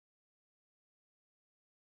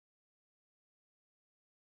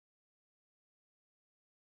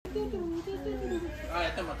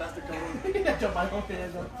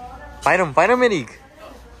Fight him, Eric.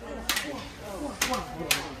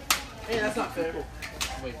 Hey, that's not fair.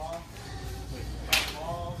 Wait.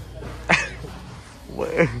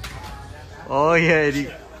 What? Oh yeah,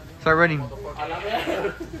 Eric. Start running. I'm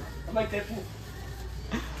like Deadpool.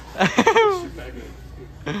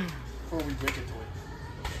 Before we break it to it.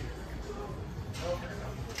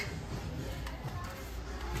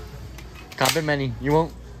 Cop it, Manny. You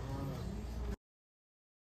won't.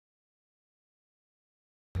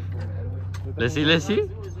 Let's see.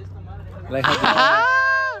 Like,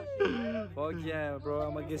 fuck yeah, bro.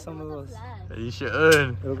 I'm gonna get some of those. You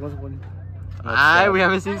should. Pero ¿cómo se pone? We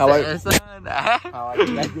haven't seen Cesar.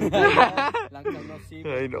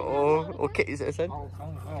 I know. Okay, Cesar.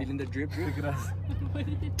 Feeling the drip.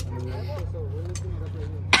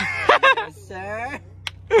 Sir.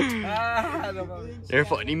 They're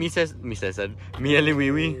funny, mi Cesar. Mi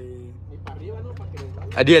Aliwiwi.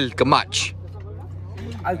 Ariel Camacho.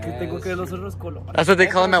 Al que tengo que ver los otros colores. That's what they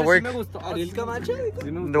call him at work. Sí me gustó. Ariel Camacho.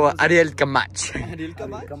 No, Ariel Camacho. Ariel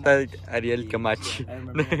Camacho. Ariel Camacho.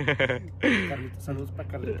 Carlitos, saludos para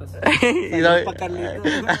Carlitos. Saludos para Carlitos.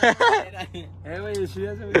 Wey,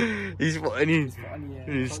 he's funny. He's funny, yeah.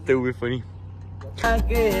 He's stupid funny.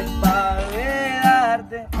 Que pa'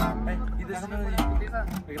 vedarte. Y decime,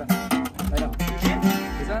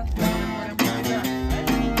 ¿esa?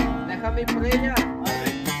 Déjame por ella.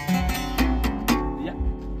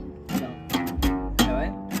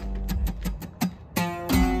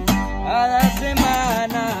 Cada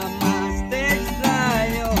semana más te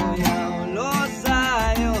extraño y aún los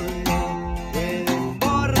años no pueden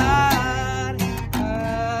borrar y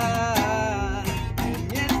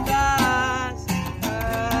estás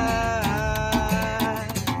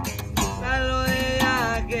salgo de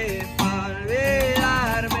viaje para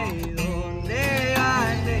olvidarme y donde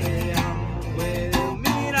ande ya no puedo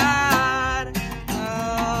mirar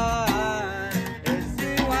es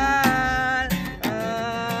igual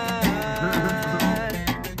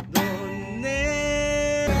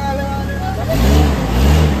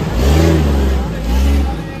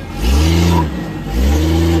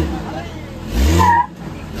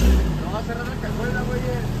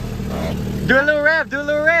Do a little rev.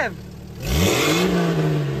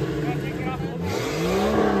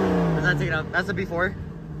 Let's not take it off. That's a before.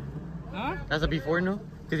 Huh? That's a before, no?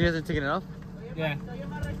 Because he hasn't taken it off. Yeah.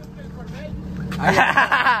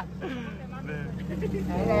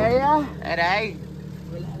 Hey. Oh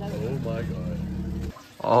my god.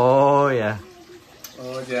 Oh yeah.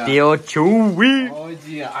 Oh yeah. Tío Chewy. Oh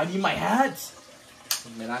yeah. I need my hat.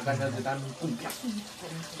 Me da ganas de dar un pumpiazo.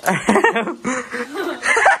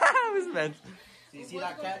 See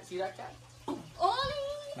that cat? See that cat?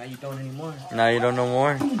 Now you don't anymore. Now you don't know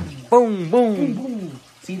more. Boom, boom. Boom.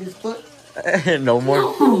 See this foot? No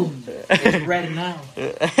more. It's red now.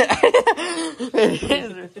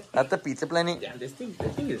 At the Pizza Planet. Yeah, this thing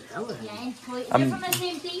is hella heavy. Yeah, they're from the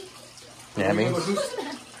same thing. Yeah, I mean.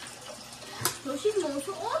 So she's moved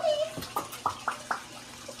to Oli.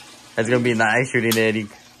 That's gonna be nice shooting Eric.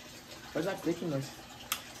 What's that clicking noise?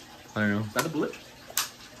 I don't know. Is that a bullet?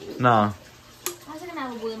 No. How's it gonna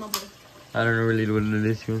have a bullet in my boy? I don't know really what it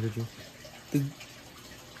is.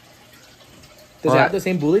 Does it have the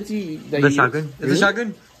same bullets that The shotgun? It's a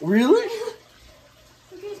shotgun? Really?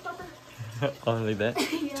 Okay, Papa. Oh, like that?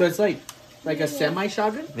 Yeah. So it's like a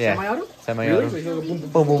semi-shotgun? Yeah. Semi-auto? Semi-auto. Really? So it's like a boom,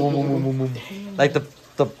 Boom, boom, boom, boom, boom, boom, boom. Like the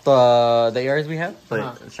ARs we have,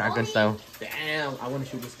 but shotgun style. Damn, I want to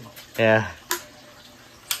shoot this thing. Yeah.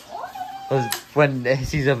 When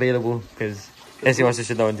he's available, because he wants to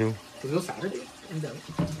shoot that one too. Can we go Saturday? I'm down.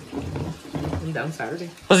 I'm down Saturday.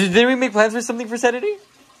 Oh, so didn't we make plans for something for Saturday?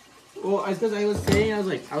 Well, it's because I was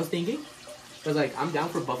thinking, because like I'm down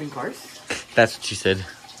for buffing cars That's what she said.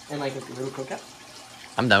 and like a little cookout.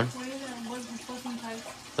 I'm down.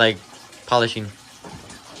 Like polishing.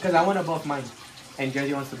 Because I want to buff mine, and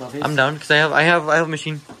Jersey wants to buff his. I'm down because I have a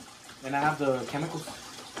machine. And I have the chemicals,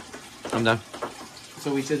 I'm down.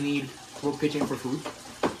 so we just need. We'll pitch in for food.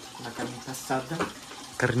 La carnita asada.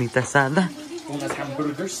 Carnita asada. Unas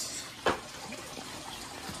hamburgers.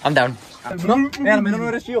 I'm down. Mira, menos no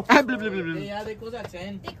eres yo. Yeah, they close at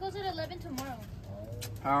 10. They close at 11 tomorrow.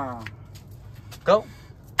 Ah. Go.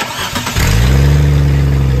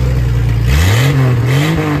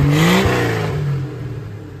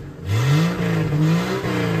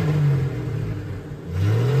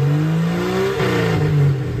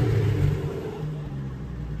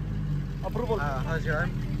 Approval. How's your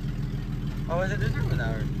arm? Oh, is it this arm or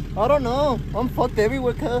that arm? I don't know. I'm fucked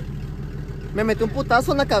everywhere, cuz. Me metí un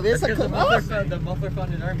putazo en la cabeza, cuz. The muffler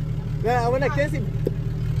found his arm. Yeah, I went like this.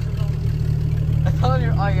 Todo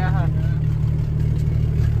your... Oh, yeah.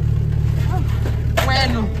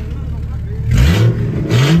 Bueno.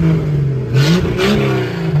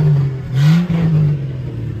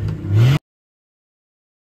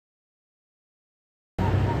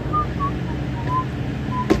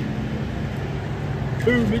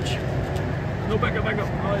 Boom, bitch. No, back up.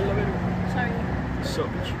 Oh, I love it. Sorry. So,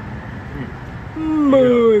 bitch.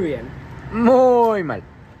 Muy bien. Muy mal.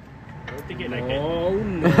 Don't think it like it. Oh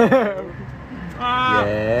no. Ah!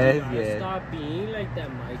 Yes, Gotta yes. Stop being like that,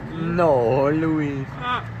 Mikey. No, Luis.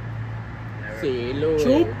 Ah! Sí, lo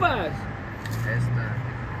chupas.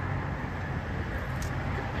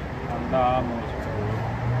 Andamos.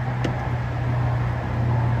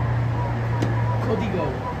 Código.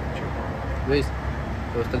 Luis,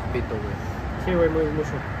 te gusta el pito, güey. Sí, güey, mucho.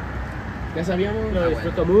 Ya sabíamos. Lo Ah,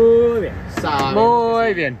 disfruto muy bien.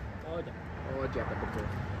 Muy bien. Oh, ya. Oh, ya,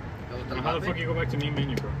 ¿Te gusta el How the vape? fuck you go back to main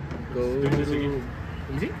menu, bro? Go. Do this again.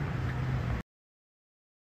 Easy?